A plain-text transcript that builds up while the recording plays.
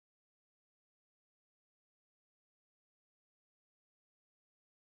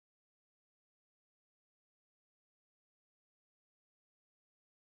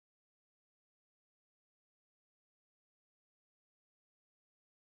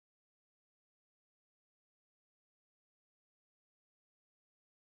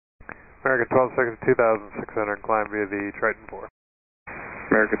American 1260, 2,600, climb via the Triton 4.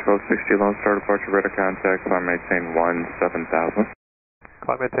 American 1260, Lone Star departure, radar contact, climb maintain 17,000.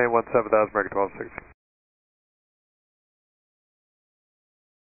 Climb maintain 17,000, American 1260.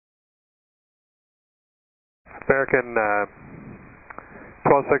 American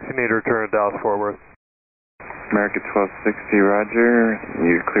 1260, need to return to Dallas Fort Worth. American 1260, roger.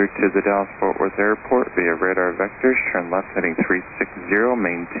 You're cleared to the Dallas Fort Worth Airport via radar vectors. Turn left heading 360,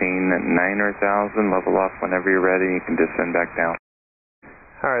 maintain 9,000, level off whenever you're ready. You can descend back down.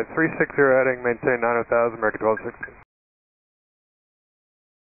 Alright, 360 heading, maintain 9,000, American 1260.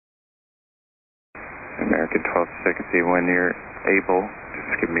 American 1260, when you're able,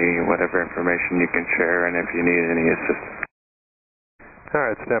 just give me whatever information you can share and if you need any assistance.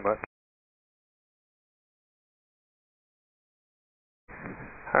 Alright, stand by.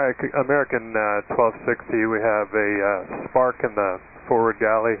 Alright, American 1260, we have a spark in the forward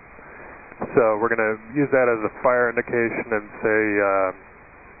galley. So we're going to use that as a fire indication and say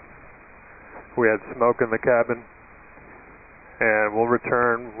we had smoke in the cabin. And we'll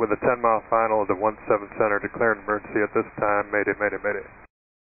return with a 10-mile final to 17 Center, declare an emergency at this time. Mayday, mayday, mayday.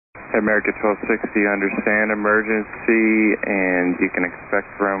 American 1260, understand emergency, and you can expect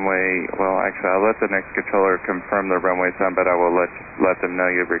runway, well actually I'll let the next controller confirm the runway time, but I will let them know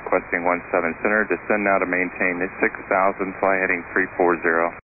you're requesting 17 Center. Descend now to maintain 6,000, fly heading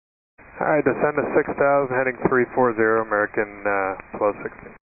 340. Alright, descend to 6,000, heading 340, American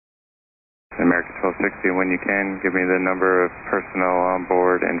 1260. American 1260, when you can, give me the number of personnel on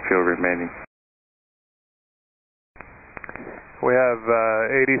board and fuel remaining. We have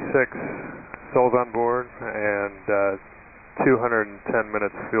 86 souls on board and 210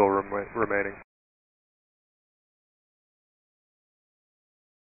 minutes fuel remaining.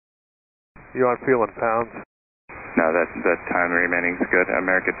 You want fuel in pounds? No, that time remaining is good.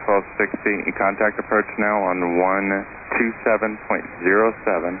 American 1260, you contact approach now on 127.07,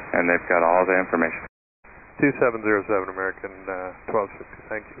 and they've got all the information. 2707, American 1260,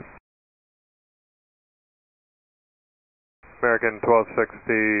 thank you. American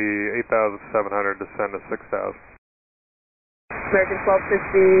 1260, 8,700, descend to 6,000. American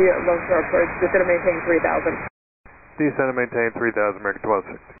 1260, Lone Star approach, descend to maintain 3,000. Descend to maintain 3,000, American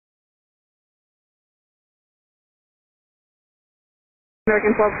 1260.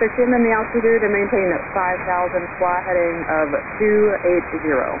 American 1260, and then the altitude to maintain 5,000, fly heading of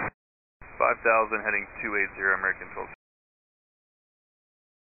 280. 5,000 heading 280, American 1260.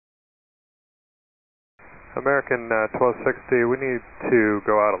 American 1260, we need to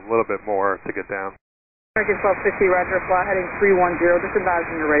go out a little bit more to get down. American 1260, roger, fly heading 310, just advise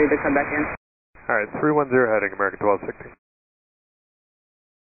when you're ready to come back in. Alright, 310 heading, American 1260.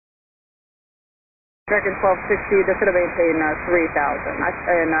 American 1260, just to maintain 3,000.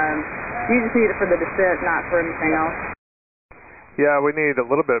 And you just need it for the descent, not for anything else. Yeah, we need a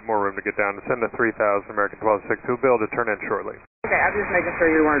little bit more room to get down. Descend to 3,000, American 1260. We'll be able to turn in shortly. Okay, I'm just making sure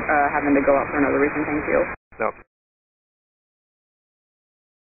you weren't having to go up for another reason. Thank you. No.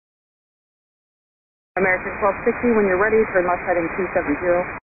 American 1260, when you're ready, turn left heading 270.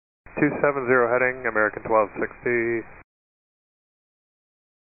 270 heading, American 1260.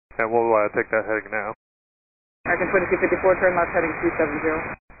 And we'll take that heading now. American 2254, turn left heading 270.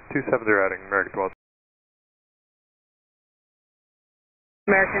 270 heading, American 1260.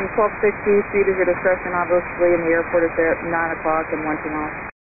 American 1260, speed is your discretion, obviously, and the airport is there at 9 o'clock and 12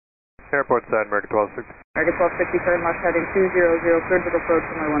 miles. Airport side, American 1260. American 1260, turn left heading 200, cleared to approach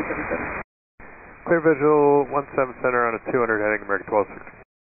runway 17 Center. Clear visual, 17 Center on a 200 heading, American 1260.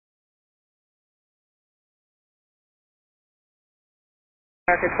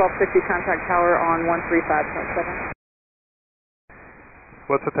 American 1260, contact tower on 135.7.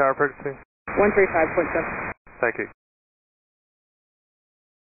 What's the tower frequency? 135.7. Thank you.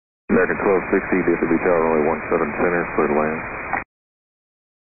 American 1260, DFB tower runway 17 Center, clear to land.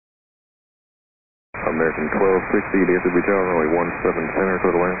 American 1260, DFB tower runway 17 Center,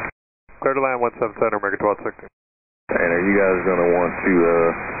 clear to land. Clear to land, 17 Center, American 1260. And are you guys going to want to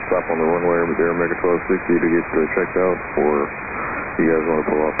stop on the runway with the American 1260 to get checked out, or you guys want to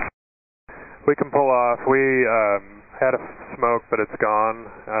pull off? We can pull off. We had a smoke, but it's gone,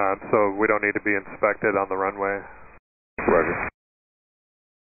 so we don't need to be inspected on the runway. Roger.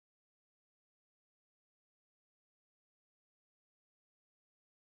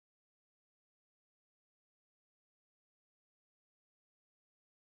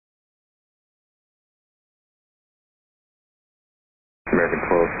 American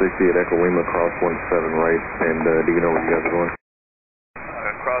 1260 at Echo Lima, cross 17 right, and do you know where you guys are going?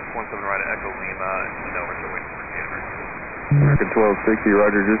 Cross 17 right at Echo Lima, and you know we're still waiting for the emergency. American 1260,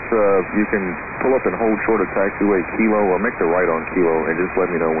 roger. Just, you can pull up and hold short of taxiway Kilo or make the right on Kilo and just let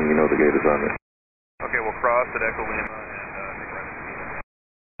me know when you know the gate is on there. Okay, we'll cross at Echo Lima.